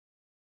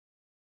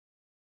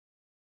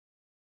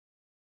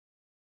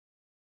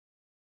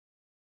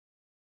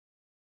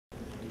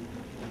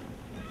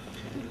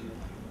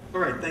All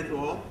right, thank you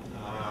all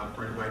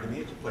for inviting me.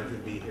 It's a pleasure to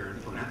be here in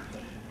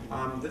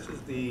Pune. This is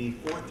the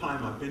fourth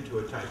time I've been to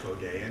a typo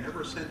day, and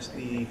ever since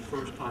the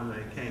first time that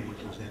I came, which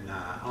was in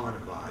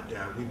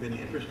Ahmedabad, we've been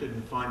interested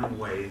in finding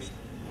ways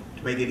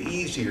to make it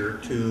easier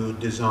to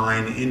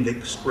design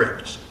Indic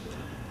scripts.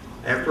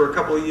 After a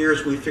couple of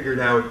years, we figured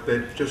out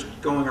that just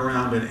going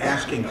around and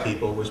asking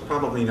people was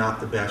probably not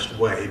the best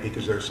way,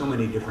 because there are so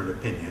many different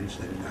opinions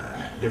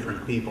and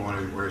different people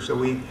everywhere. So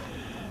we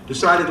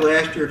decided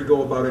last year to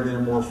go about it in a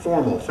more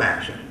formal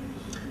fashion.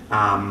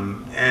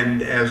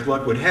 And as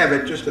luck would have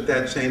it, just at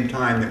that same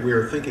time that we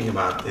were thinking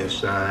about this,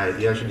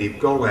 Yashodeep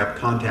Gholap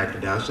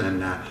contacted us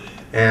and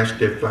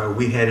asked if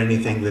we had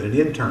anything that an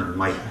intern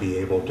might be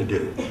able to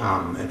do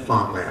at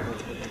Fontlab.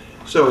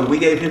 So we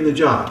gave him the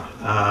job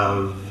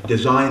of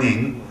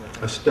designing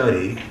a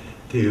study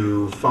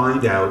to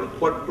find out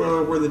what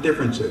were the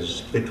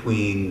differences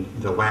between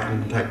the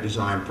Latin type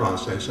design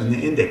process and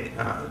the Indic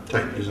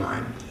type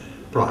design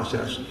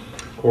process.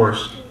 Of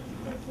course,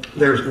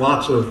 there's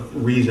lots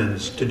of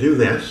reasons to do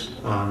this.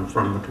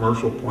 From the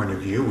commercial point of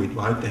view, we'd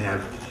like to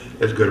have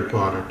as good a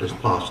product as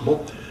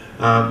possible.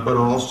 But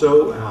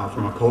also,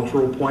 from a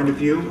cultural point of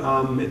view,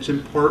 it's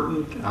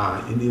important.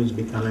 India is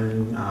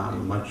becoming a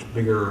much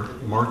bigger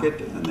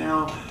market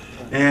now,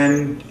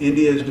 and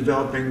India is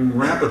developing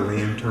rapidly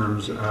in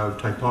terms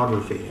of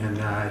typography and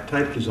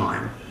type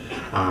design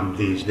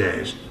these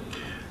days.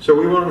 So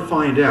we wanted to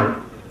find out,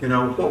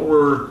 what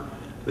were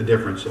the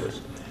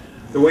differences.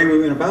 The way we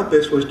went about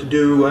this was to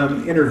do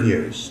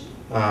interviews.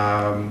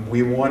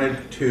 We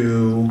wanted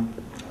to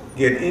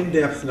get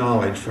in-depth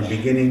knowledge from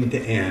beginning to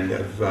end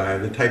of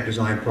the type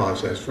design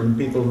process from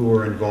people who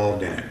were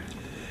involved in it.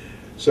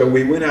 So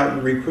we went out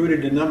and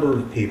recruited a number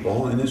of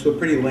people, and this was a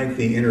pretty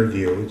lengthy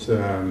interview. It's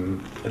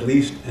at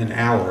least an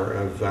hour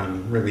of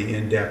really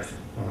in-depth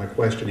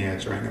question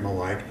answering and the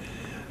like.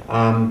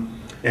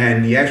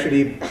 And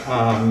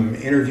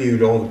Yashodeep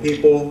interviewed all the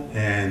people,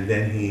 and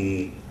then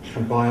he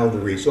compiled the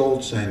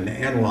results and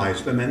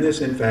analyzed them. And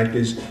this, in fact,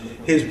 is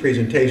his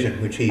presentation,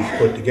 which he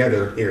put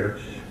together here.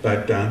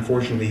 But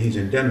unfortunately, he's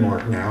in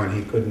Denmark now, and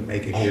he couldn't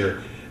make it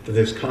here to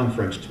this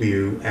conference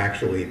to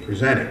actually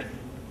present it.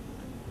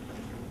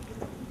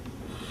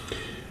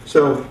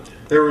 So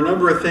there were a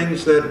number of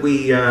things that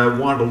we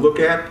wanted to look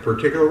at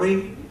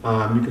particularly.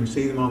 You can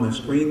see them on the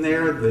screen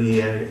there.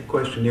 The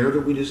questionnaire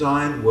that we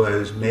designed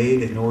was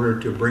made in order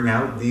to bring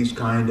out these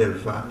kind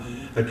of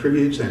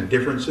attributes and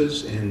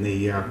differences in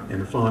the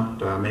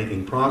font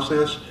making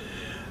process.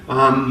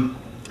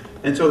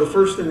 And so the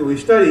first thing that we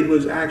studied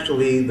was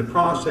actually the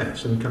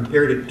process and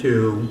compared it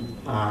to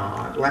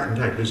Latin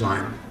type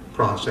design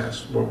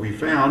process. What we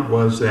found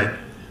was that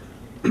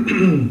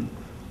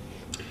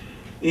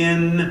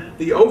in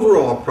the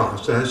overall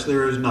process,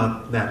 there is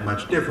not that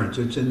much difference.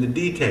 It's in the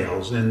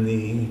details and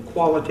the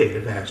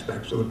qualitative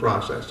aspects of the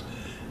process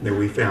that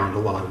we found a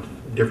lot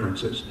of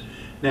differences.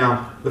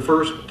 Now, the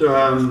first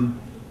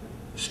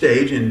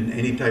stage in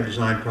any type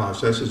design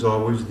process is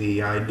always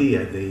the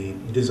idea, the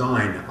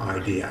design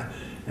idea,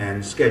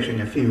 and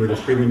sketching a few of the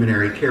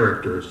preliminary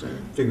characters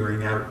and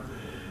figuring out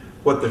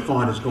what the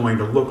font is going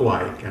to look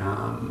like,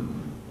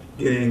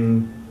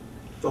 getting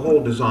the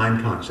whole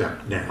design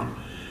concept down.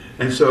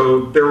 And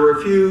so there were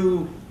a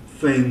few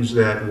things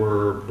that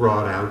were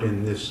brought out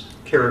in this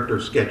character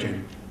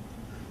sketching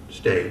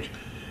stage,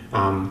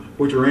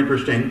 which are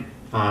interesting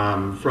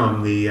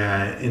from the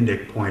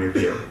Indic point of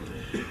view.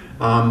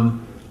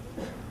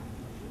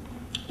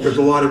 There's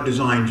a lot of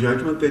design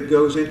judgment that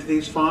goes into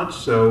these fonts,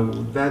 so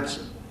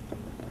that's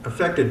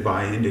affected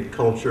by Indic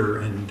culture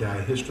and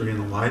history and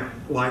the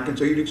like, and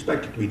so you'd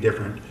expect it to be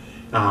different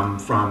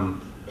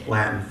from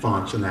Latin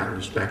fonts in that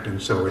respect,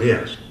 and so it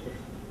is.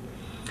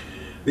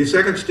 The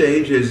second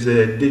stage is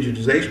the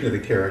digitization of the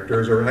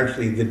characters, or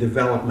actually the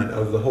development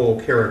of the whole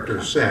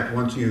character set.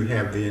 Once you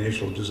have the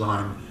initial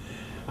design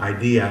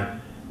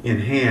idea in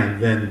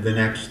hand, then the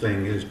next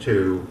thing is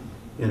to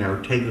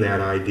take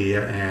that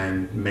idea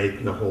and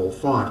make the whole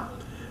font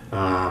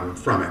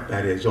from it.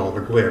 That is, all the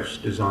glyphs,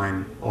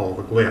 design all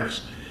the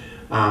glyphs.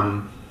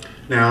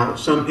 Now,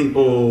 some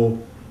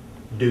people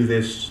do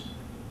this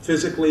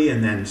physically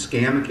and then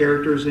scan the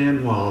characters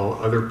in, while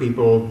other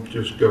people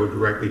just go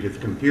directly to the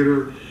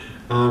computer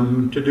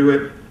to do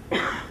it.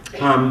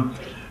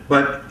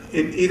 But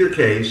in either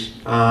case,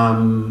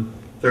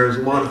 there's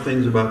a lot of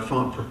things about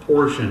font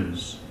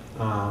proportions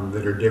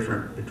that are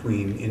different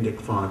between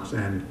Indic fonts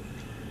and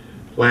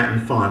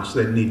Latin fonts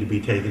that need to be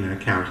taken into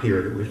account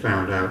here that we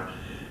found out.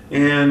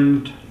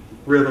 And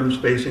rhythm,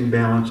 spacing,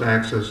 balance,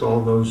 access, all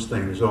those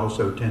things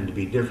also tend to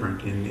be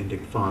different in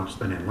Indic fonts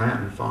than in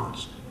Latin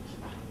fonts.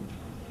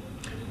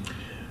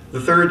 The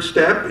third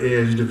step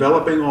is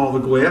developing all the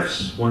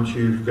glyphs. Once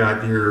you've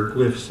got your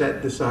glyph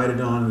set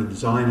decided on, the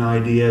design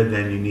idea,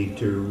 then you need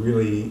to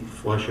really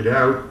flesh it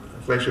out,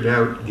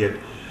 get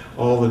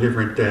all the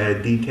different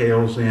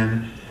details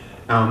in.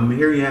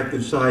 Here you have to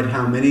decide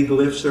how many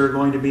glyphs there are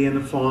going to be in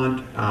the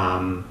font.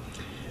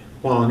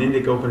 While an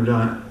Indic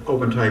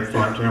open type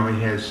font generally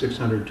has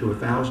 600 to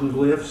 1,000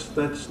 glyphs,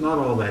 that's not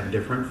all that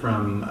different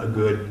from a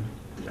good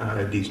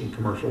decent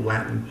commercial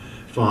Latin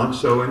fonts.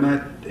 So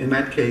in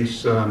that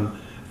case,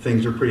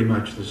 things are pretty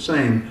much the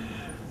same,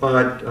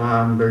 but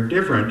they're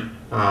different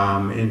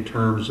in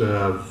terms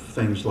of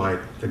things like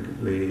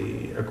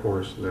of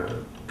course,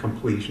 the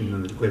completion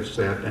and the glyph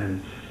set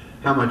and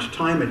how much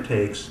time it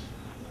takes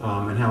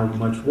and how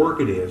much work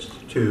it is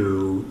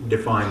to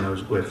define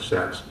those glyph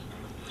sets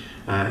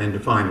and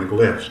define the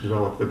glyphs,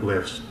 develop the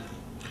glyphs.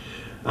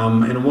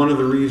 And one of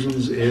the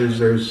reasons is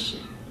there's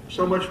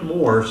so much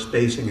more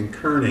spacing and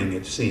kerning,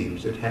 it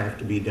seems, that have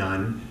to be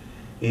done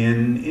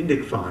in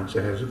Indic fonts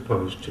as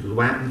opposed to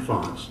Latin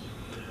fonts.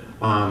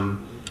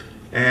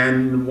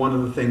 And one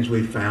of the things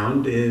we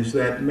found is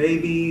that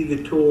maybe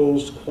the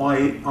tools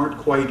aren't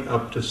quite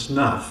up to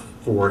snuff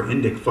for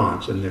Indic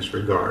fonts in this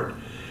regard.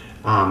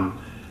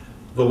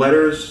 The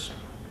letters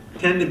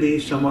tend to be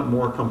somewhat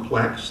more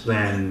complex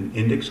than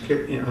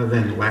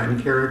than Latin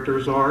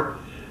characters are.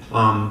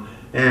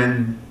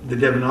 And the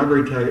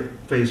Devanāgarī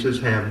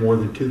typefaces have more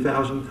than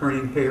 2,000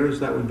 kerning pairs.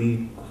 That would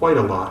be quite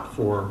a lot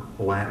for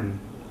a Latin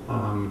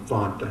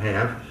font to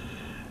have.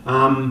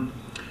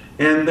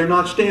 And they're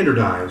not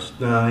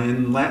standardized.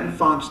 In Latin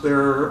fonts,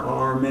 there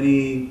are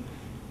many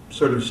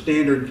sort of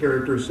standard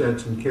character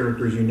sets and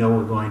characters you know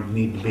are going to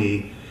need to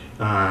be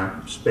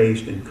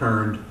spaced and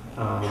kerned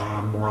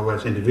more or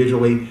less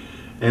individually.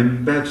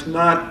 And that's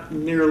not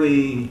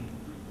nearly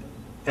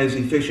as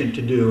efficient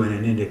to do in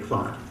an Indic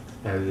font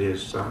as it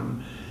is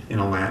in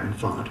a Latin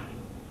font.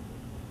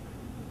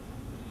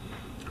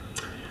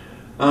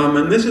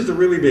 And this is the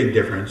really big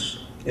difference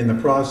in the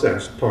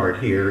process part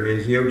here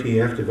is the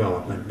OTF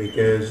development,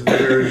 because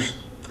there's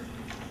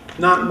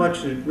not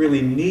much that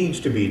really needs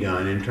to be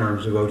done in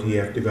terms of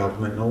OTF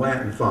development in a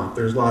Latin font.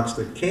 There's lots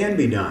that can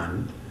be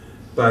done,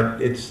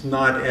 but it's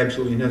not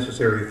absolutely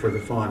necessary for the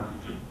font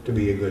to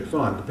be a good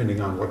font,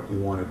 depending on what you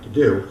want it to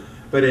do.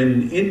 But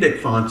in Indic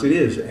fonts, it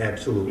is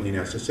absolutely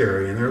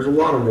necessary, and there's a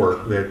lot of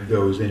work that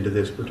goes into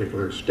this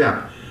particular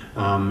step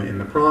in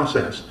the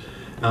process.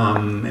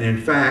 And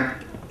in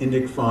fact,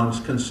 Indic fonts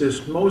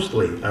consist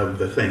mostly of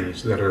the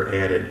things that are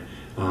added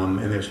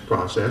in this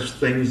process,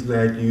 things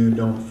that you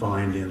don't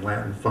find in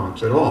Latin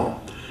fonts at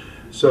all.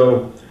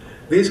 So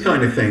these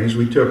kind of things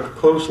we took a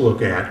close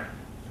look at,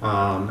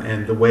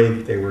 and the way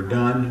that they were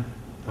done,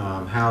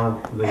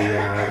 how the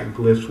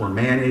glyphs were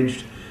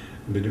managed,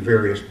 the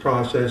various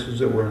processes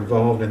that were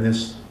involved in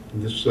this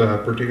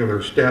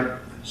particular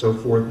step, so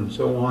forth and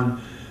so on,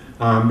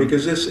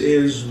 because this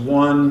is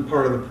one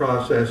part of the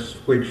process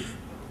which,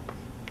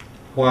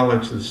 while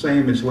it's the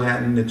same as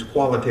Latin, it's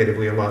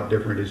qualitatively a lot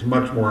different. It's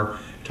much more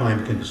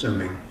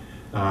time-consuming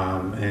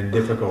and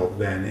difficult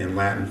than in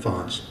Latin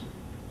fonts.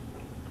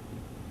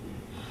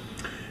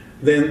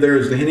 Then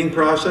there's the hinting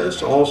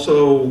process,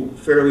 also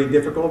fairly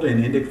difficult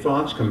in Indic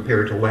fonts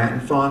compared to Latin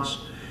fonts.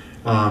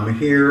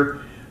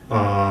 Here,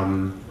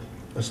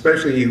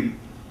 especially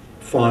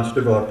fonts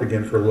developed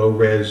again for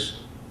low-res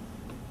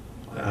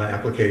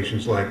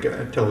applications like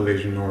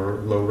television or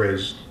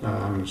low-res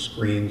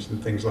screens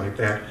and things like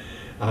that.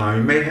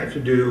 You may have to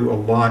do a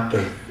lot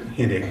of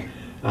hinting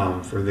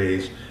for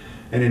these.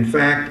 And in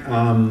fact,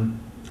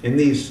 in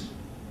these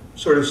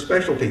sort of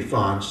specialty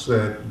fonts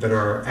that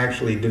are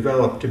actually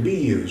developed to be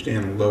used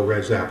in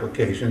low-res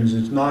applications,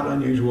 it's not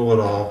unusual at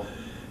all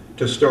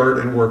to start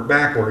and work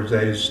backwards.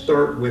 That is,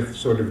 start with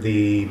sort of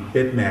the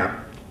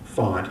bitmap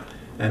font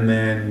and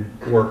then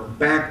work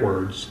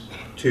backwards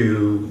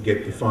to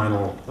get the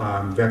final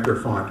vector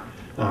font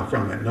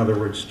from it. In other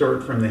words,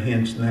 start from the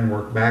hints and then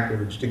work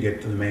backwards to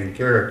get to the main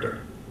character.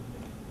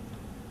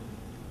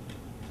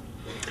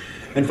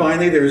 And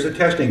finally, there's a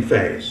testing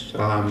phase.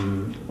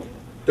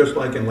 Just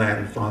like in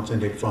Latin fonts,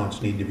 Indic fonts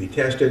need to be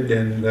tested,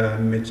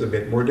 and it's a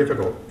bit more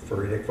difficult for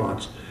Indic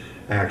fonts,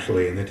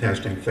 actually, in the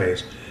testing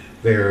phase.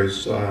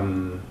 There's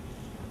a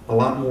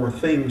lot more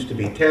things to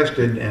be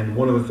tested, and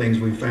one of the things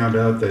we found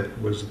out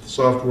that was that the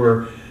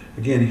software,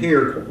 again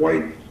here,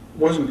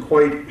 wasn't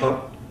quite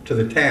up to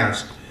the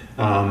task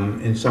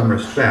in some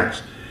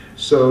respects.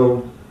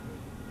 So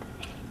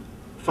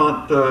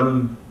font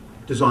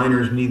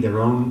designers need their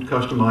own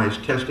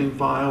customized testing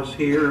files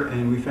here,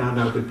 and we found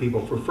out that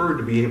people prefer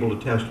to be able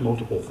to test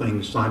multiple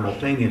things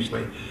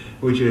simultaneously,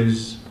 which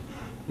is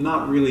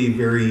not really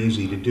very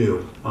easy to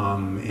do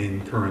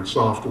in current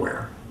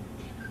software.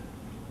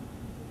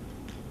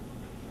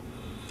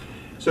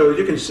 So as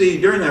you can see,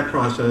 during that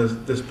process,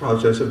 this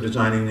process of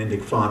designing an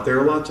Indic font, there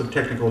are lots of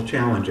technical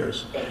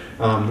challenges.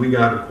 We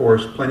got, of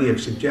course, plenty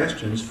of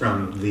suggestions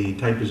from the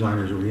type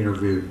designers who we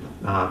interviewed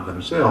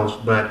themselves,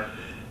 but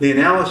the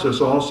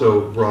analysis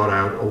also brought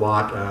out a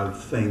lot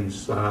of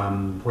things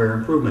where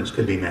improvements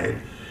could be made.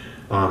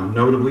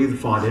 Notably, the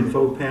font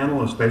info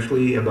panel,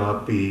 especially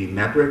about the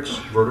metrics,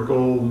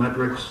 vertical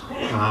metrics,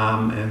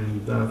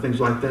 and things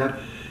like that.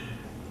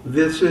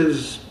 This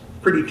is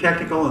pretty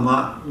technical, and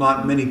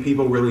not many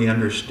people really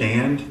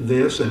understand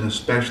this, and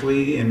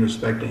especially in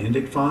respect to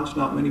Indic fonts,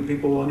 not many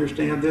people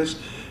understand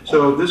this.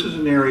 So this is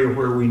an area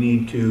where we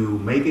need to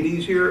make it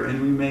easier, and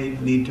we may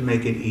need to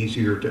make it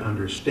easier to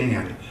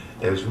understand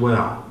as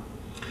well.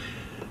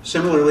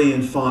 Similarly,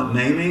 in font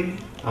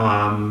naming,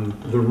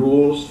 The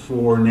rules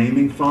for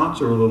naming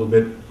fonts are a little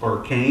bit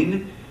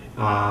arcane.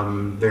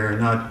 They're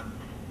not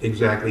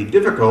exactly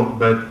difficult,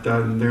 but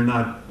they're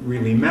not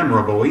really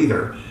memorable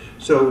either.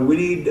 So we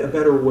need a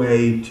better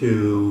way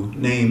to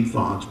name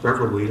fonts,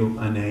 preferably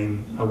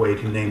a way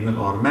to name them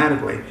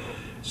automatically.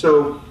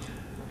 So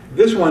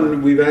this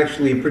one we've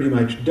actually pretty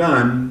much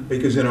done,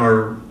 because in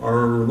our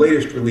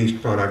latest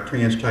released product,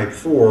 TransType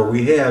 4,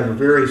 we have a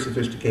very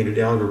sophisticated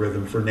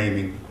algorithm for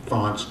naming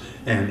fonts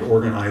and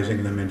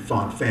organizing them in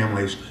font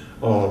families,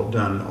 all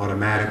done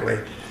automatically.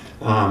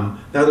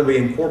 That'll be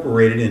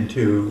incorporated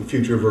into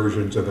future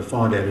versions of the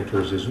font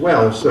editors as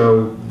well.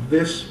 So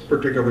this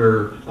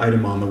particular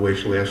item on the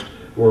wish list,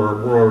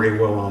 we're already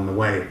well on the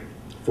way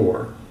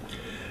for.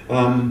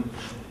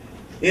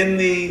 In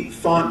the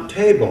font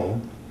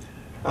table,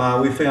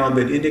 we found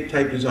that Indic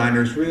type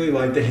designers really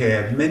like to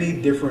have many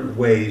different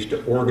ways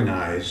to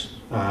organize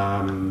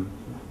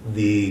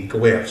the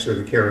glyphs or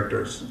the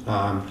characters.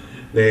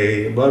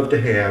 They love to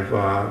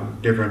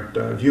have different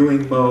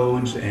viewing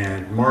modes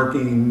and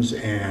markings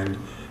and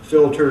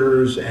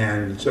filters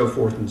and so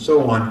forth and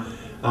so on.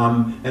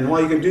 And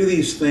while you can do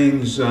these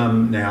things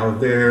now,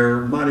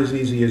 they're not as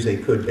easy as they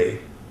could be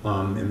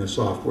in the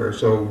software.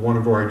 So one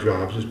of our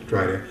jobs is to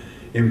try to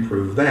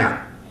improve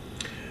that.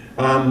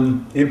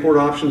 Import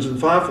options and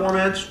file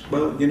formats,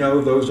 well, you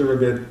know, those are a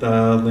bit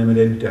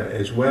limited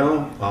as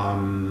well.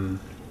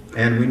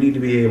 And we need to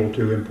be able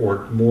to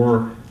import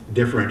more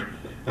different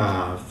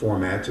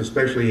formats,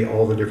 especially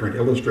all the different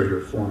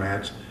Illustrator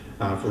formats.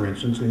 For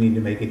instance, we need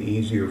to make it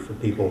easier for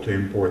people to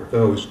import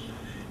those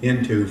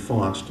into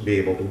fonts to be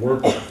able to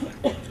work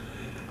with.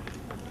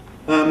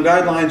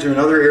 Guidelines are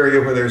another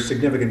area where there's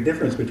significant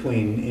difference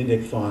between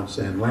Indic fonts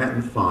and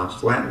Latin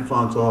fonts. Latin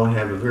fonts all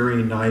have a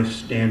very nice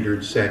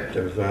standard set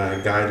of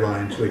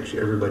guidelines which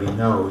everybody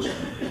knows.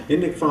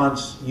 Indic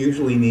fonts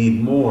usually need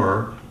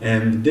more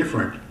and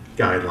different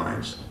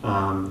guidelines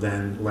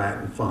than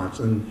Latin fonts.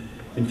 And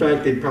in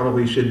fact, it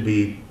probably should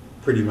be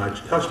pretty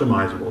much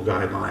customizable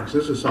guidelines.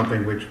 This is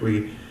something which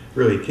we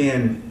really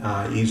can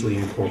easily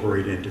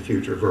incorporate into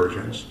future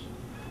versions.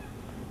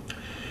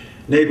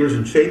 Neighbors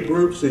and shape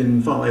groups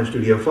in Fontlab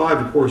Studio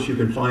 5, of course, you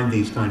can find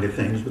these kind of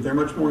things, but they're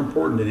much more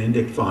important in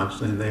Indic fonts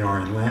than they are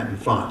in Latin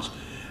fonts.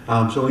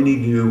 So we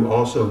need to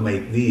also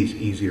make these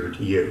easier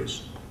to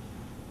use.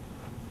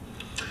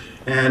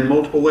 And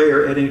multiple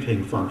layer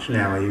editing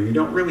functionality. We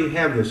don't really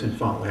have this in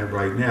Fontlab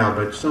right now,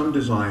 but some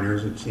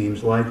designers, it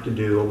seems, like to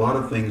do a lot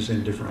of things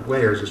in different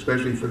layers,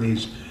 especially for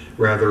these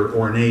rather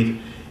ornate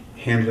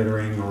hand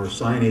lettering or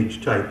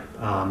signage type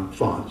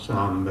fonts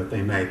that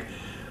they make.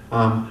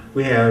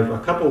 We have a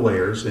couple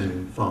layers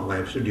in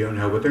Fontlab Studio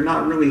now, but they're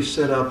not really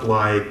set up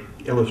like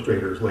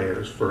Illustrator's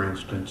layers, for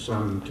instance,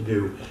 to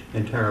do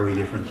entirely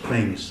different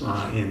things,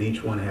 and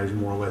each one has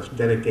more or less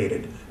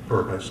dedicated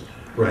purpose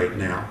right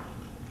now.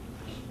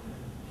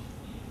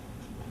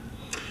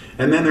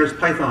 And then there's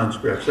Python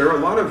scripts. There are a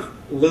lot of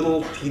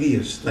little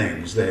tedious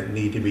things that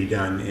need to be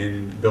done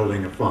in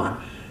building a font.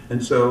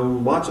 And so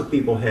lots of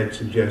people had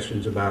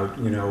suggestions about,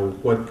 you know,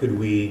 what could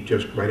we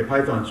just write a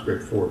Python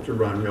script for to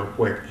run real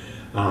quick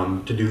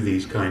to do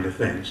these kind of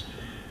things.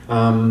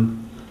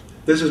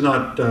 This is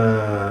not,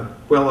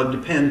 well, it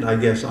depends, I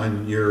guess,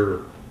 on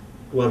your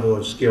level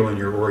of skill and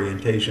your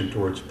orientation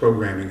towards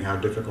programming, how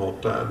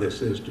difficult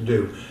this is to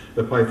do.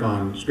 The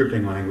Python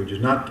scripting language is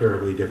not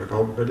terribly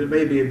difficult, but it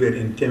may be a bit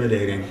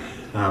intimidating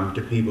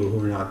to people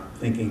who are not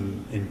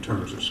thinking in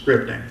terms of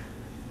scripting.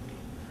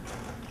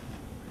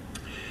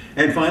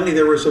 And finally,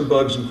 there were some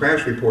bugs and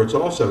crash reports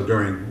also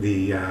during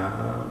the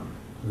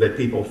that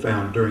people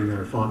found during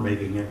their font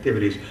making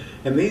activities.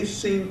 And these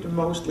seem to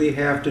mostly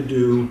have to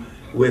do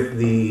with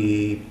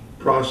the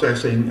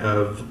processing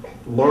of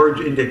large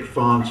Indic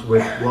fonts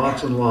with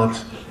lots and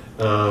lots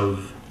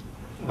of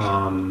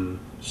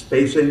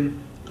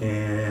spacing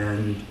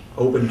and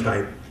open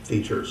type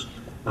features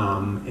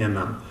in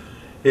them.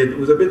 It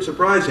was a bit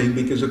surprising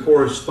because, of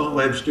course,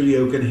 Fontlab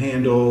Studio can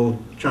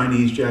handle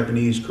Chinese,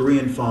 Japanese,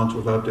 Korean fonts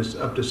with up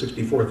to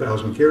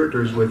 64,000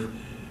 characters with,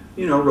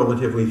 you know,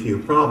 relatively few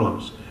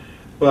problems.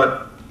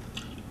 But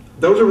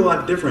those are a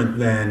lot different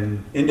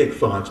than Indic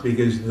fonts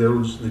because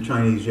the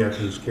Chinese,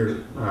 Japanese,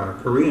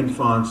 Korean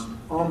fonts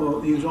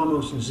use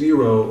almost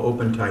zero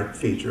open type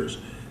features.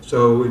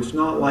 So it's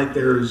not like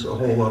there's a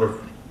whole lot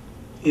of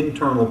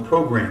internal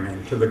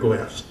programming to the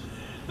glyphs.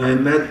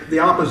 And the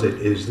opposite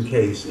is the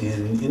case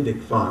in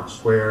Indic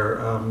fonts, where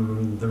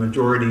the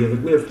majority of the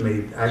glyph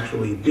may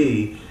actually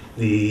be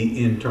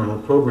the internal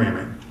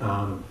programming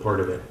part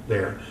of it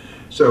there.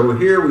 So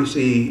here we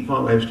see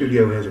Fontlab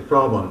Studio has a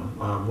problem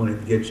when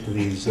it gets to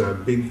these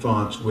big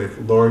fonts with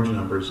large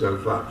numbers of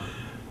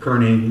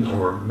kerning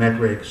or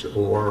metrics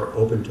or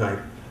open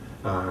type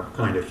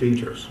kind of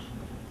features.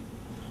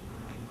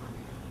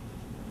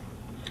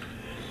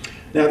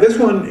 Now this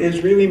one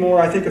is really more,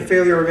 I think, a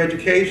failure of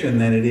education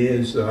than it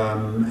is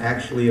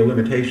actually a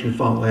limitation of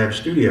Fontlab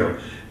Studio.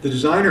 The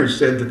designers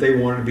said that they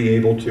wanted to be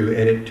able to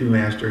edit two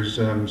masters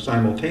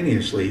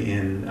simultaneously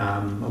in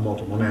a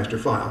multiple master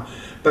file.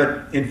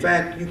 But in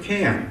fact, you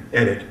can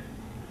edit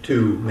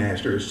two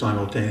masters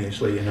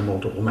simultaneously in a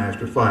multiple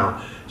master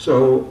file.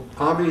 So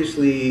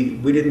obviously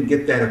we didn't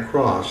get that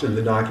across in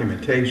the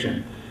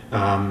documentation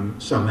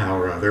somehow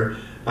or other,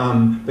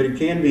 but it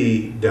can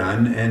be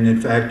done, and in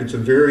fact it's a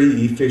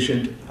very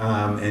efficient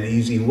and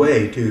easy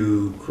way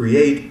to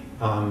create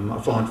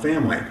a font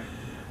family,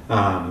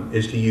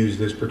 is to use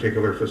this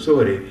particular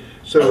facility.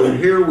 So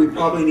here we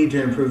probably need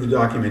to improve the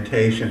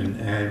documentation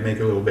and make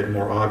it a little bit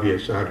more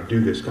obvious how to do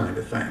this kind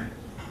of thing.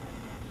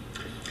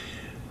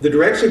 The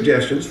direct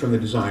suggestions from the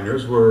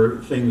designers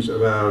were things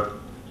about,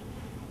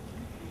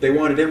 they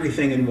wanted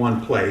everything in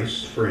one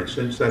place, for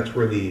instance. That's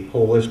where the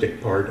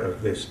holistic part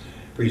of this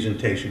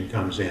presentation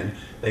comes in.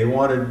 They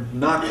wanted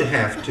not to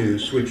have to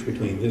switch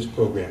between this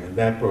program and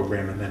that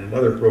program and then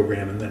another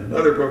program and then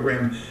another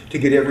program to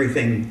get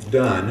everything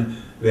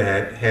done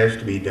that has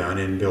to be done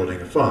in building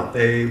a font.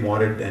 They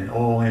wanted an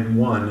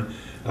all-in-one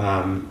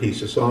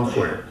piece of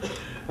software.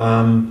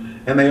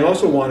 And they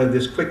also wanted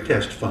this quick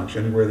test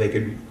function where they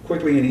could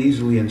quickly and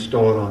easily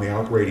install it on the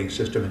operating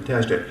system and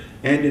test it.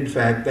 And in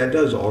fact, that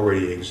does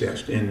already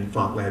exist in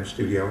Fontlab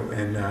Studio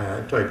and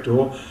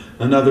TypeTool.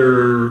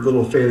 Another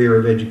little failure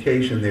of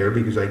education there,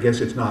 because I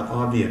guess it's not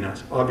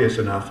obvious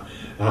enough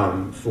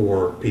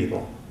for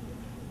people.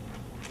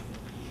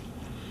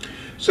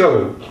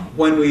 So,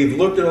 when we've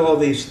looked at all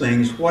these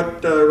things,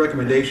 what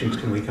recommendations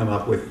can we come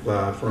up with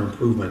for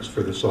improvements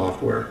for the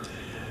software?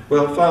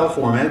 Well, file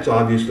formats,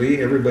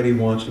 obviously, everybody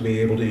wants to be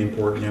able to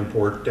import and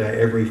import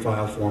every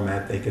file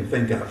format they can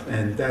think of,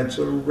 and that's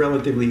a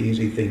relatively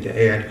easy thing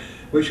to add.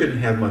 We shouldn't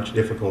have much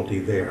difficulty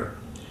there.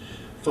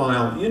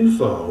 File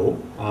info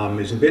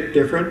is a bit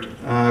different.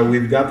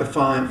 We've got the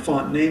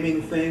font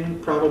naming thing,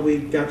 probably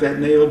got that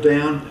nailed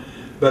down,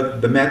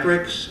 but the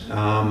metrics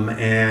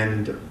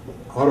and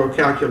auto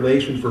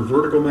calculation for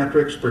vertical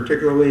metrics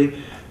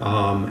particularly,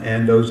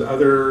 and those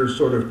other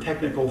sort of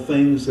technical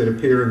things that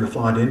appear in the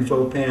font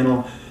info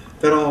panel,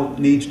 that all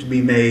needs to be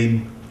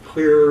made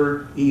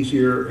clearer,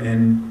 easier,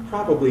 and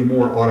probably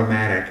more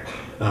automatic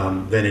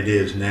than it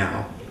is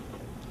now.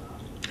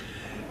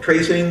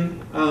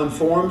 Tracing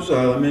forms,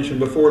 I mentioned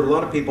before, a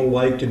lot of people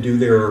like to do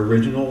their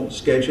original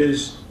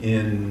sketches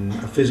in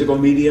a physical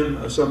medium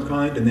of some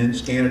kind and then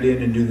scan it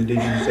in and do the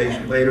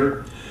digitization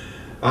later.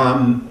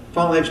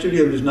 Fontlab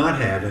Studio does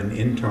not have an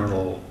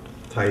internal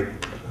type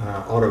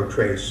auto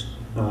trace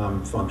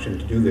function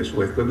to do this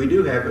with, but we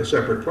do have a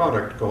separate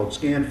product called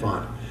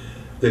ScanFont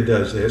that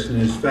does this,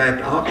 and is in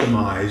fact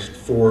optimized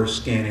for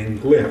scanning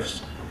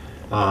glyphs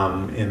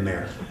in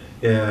there.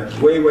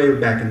 Way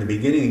back in the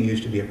beginning, it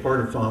used to be a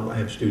part of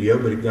Fontlab Studio,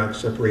 but it got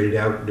separated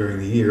out during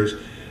the years.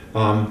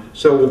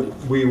 So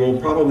we will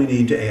probably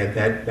need to add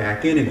that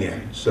back in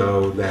again,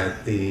 so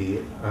that the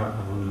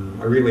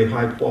a really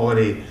high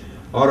quality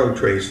auto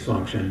trace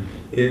function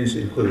is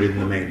included in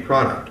the main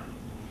product.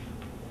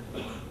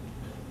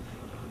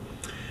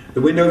 The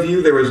window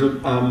view, there was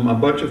a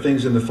bunch of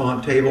things in the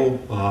font table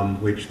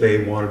which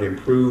they wanted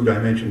improved. I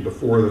mentioned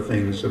before the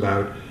things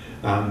about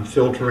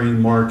filtering,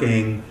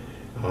 marking,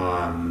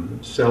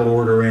 cell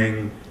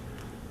ordering.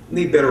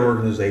 Need better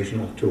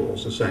organizational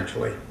tools,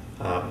 essentially,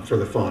 for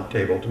the font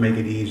table to make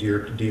it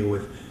easier to deal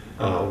with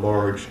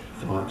large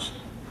fonts.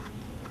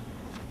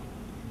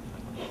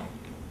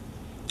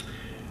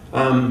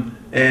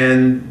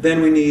 And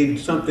then we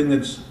need something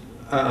that's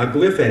a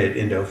glyph edit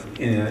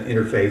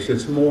interface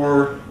that's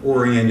more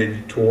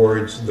oriented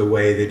towards the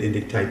way that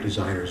Indic type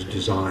designers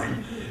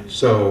design.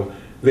 So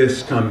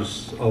this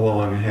comes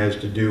along and has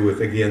to do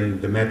with, again,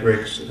 the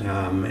metrics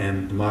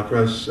and the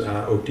matras,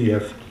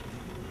 OTF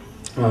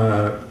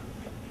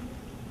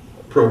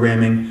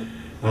programming,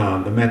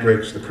 the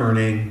metrics, the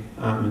kerning,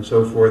 and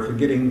so forth, and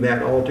getting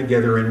that all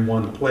together in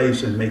one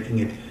place and making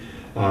it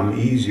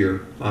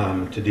easier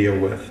to deal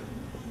with.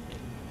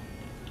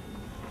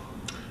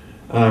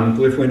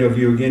 Glyph window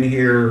view again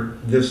here,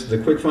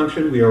 the quick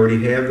function, we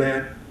already have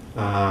that,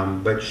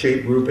 but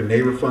shape, group, and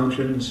neighbor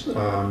functions,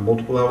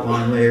 multiple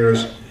outline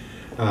layers,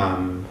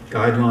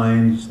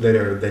 guidelines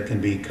that can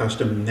be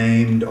custom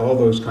named, all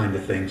those kind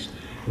of things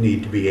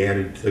need to be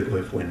added to the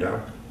glyph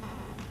window.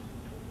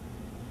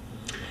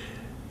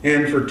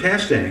 And for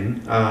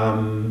testing,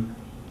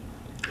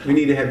 we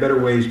need to have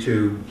better ways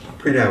to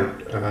print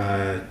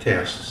out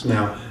tests.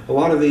 Now, a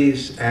lot of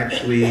these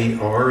actually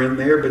are in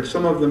there, but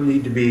some of them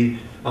need to be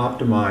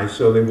optimized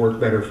so they work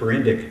better for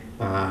Indic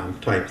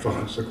type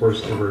fonts. Of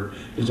course, they were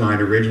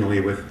designed originally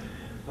with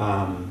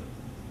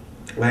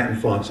Latin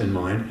fonts in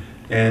mind,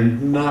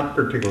 and not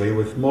particularly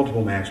with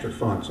multiple master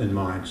fonts in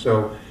mind.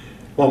 So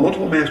while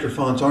multiple master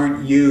fonts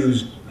aren't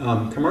used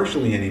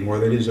commercially anymore,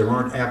 that is, there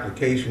aren't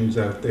applications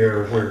out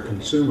there where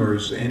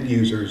consumers, end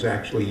users,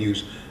 actually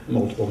use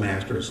multiple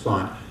masters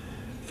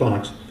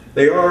fonts.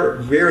 They are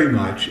very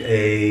much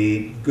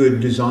a good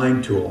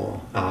design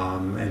tool,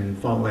 and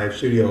Fontlab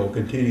Studio will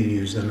continue to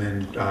use them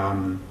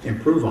and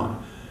improve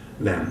on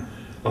them.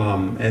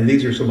 And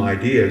these are some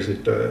ideas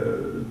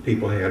that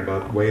people had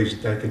about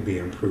ways that could be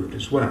improved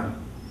as well.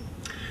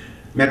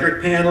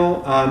 Metric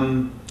panel,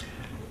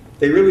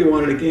 They really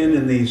wanted, again,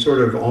 in the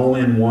sort of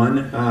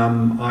all-in-one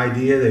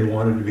idea, they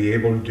wanted to be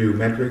able to do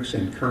metrics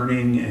and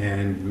kerning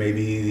and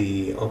maybe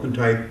the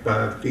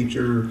OpenType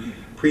feature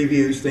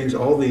previews, things,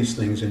 all these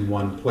things in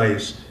one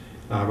place,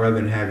 rather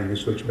than having to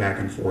switch back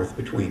and forth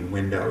between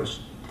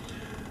windows.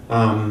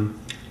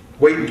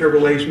 Weight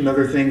interpolation and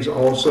other things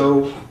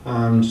also,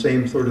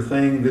 same sort of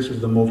thing. This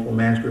is the multiple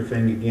master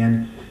thing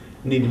again.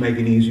 Need to make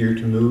it easier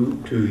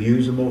to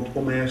use the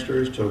multiple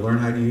masters, to learn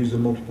how to use the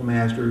multiple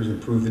masters,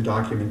 improve the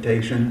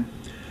documentation.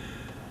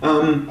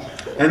 And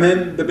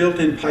then the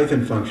built-in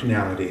Python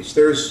functionalities.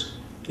 There's,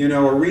 you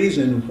know, a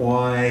reason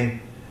why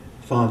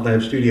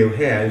Fontlab Studio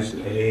has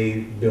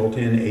a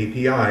built-in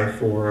API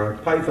for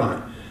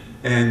Python.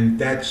 And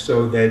that's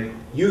so that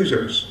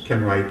users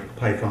can write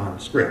Python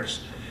scripts.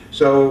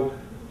 So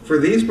for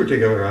these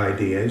particular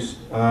ideas,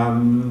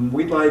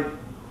 we'd like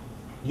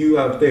you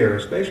out there,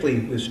 especially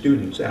the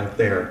students out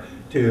there,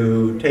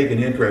 to take an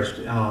interest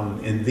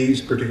in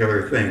these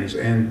particular things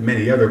and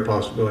many other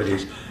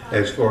possibilities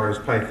as far as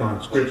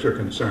Python scripts are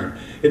concerned.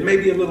 It may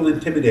be a little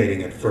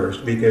intimidating at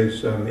first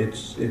because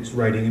it's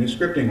writing in a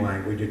scripting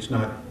language. It's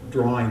not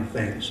drawing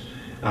things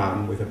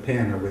with a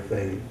pen or with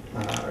a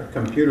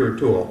computer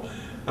tool.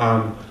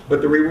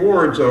 But the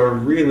rewards are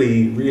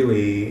really,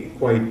 really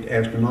quite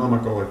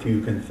astronomical if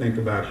you can think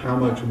about how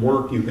much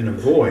work you can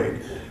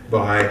avoid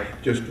by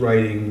just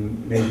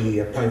writing maybe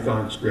a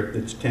Python script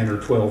that's 10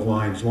 or 12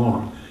 lines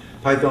long.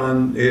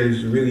 Python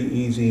is a really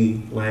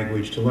easy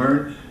language to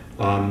learn.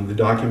 The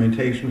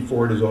documentation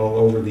for it is all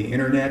over the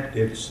internet.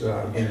 It's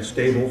been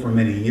stable for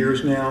many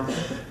years now.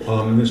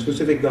 The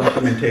specific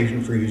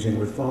documentation for using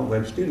with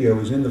Fontlab Studio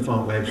is in the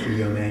Fontlab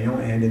Studio manual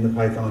and in the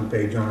Python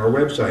page on our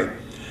website.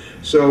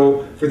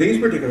 So for these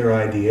particular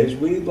ideas,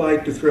 we'd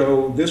like to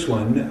throw this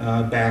one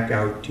back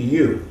out to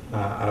you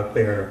out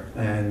there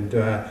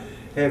and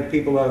have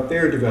people out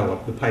there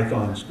develop the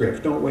Python scripts.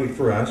 Don't wait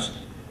for us.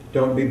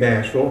 Don't be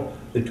bashful.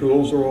 The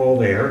tools are all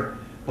there.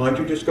 Why don't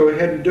you just go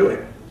ahead and do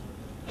it?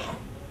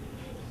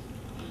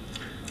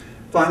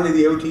 Finally,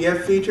 the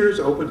OTF features.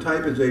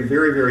 OpenType is a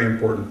very, very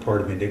important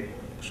part of Indic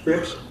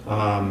scripts,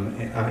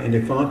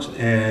 Indic fonts,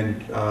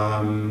 and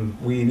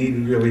we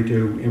needed really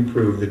to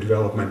improve the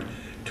development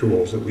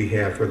tools that we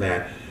have for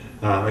that.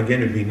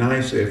 Again, it'd be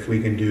nice if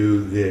we can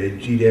do the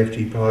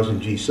GDEF, GPOS,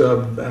 and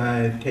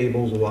GSUB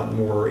tables a lot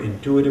more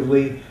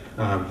intuitively,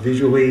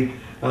 visually,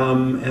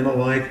 and the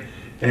like.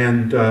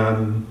 And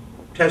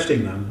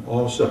testing them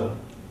also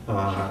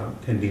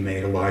can be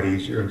made a lot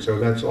easier, and so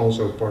that's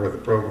also part of the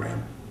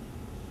program.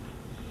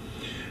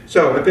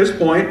 So at this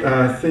point,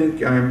 I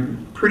think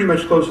I'm pretty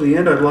much close to the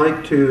end. I'd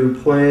like to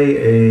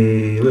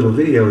play a little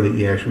video that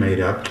Yash made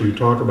up to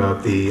talk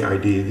about these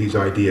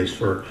ideas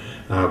for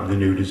the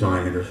new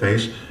design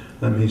interface.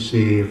 Let me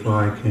see if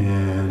I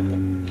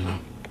can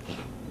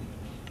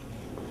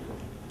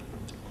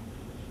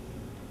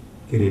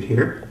get it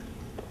here.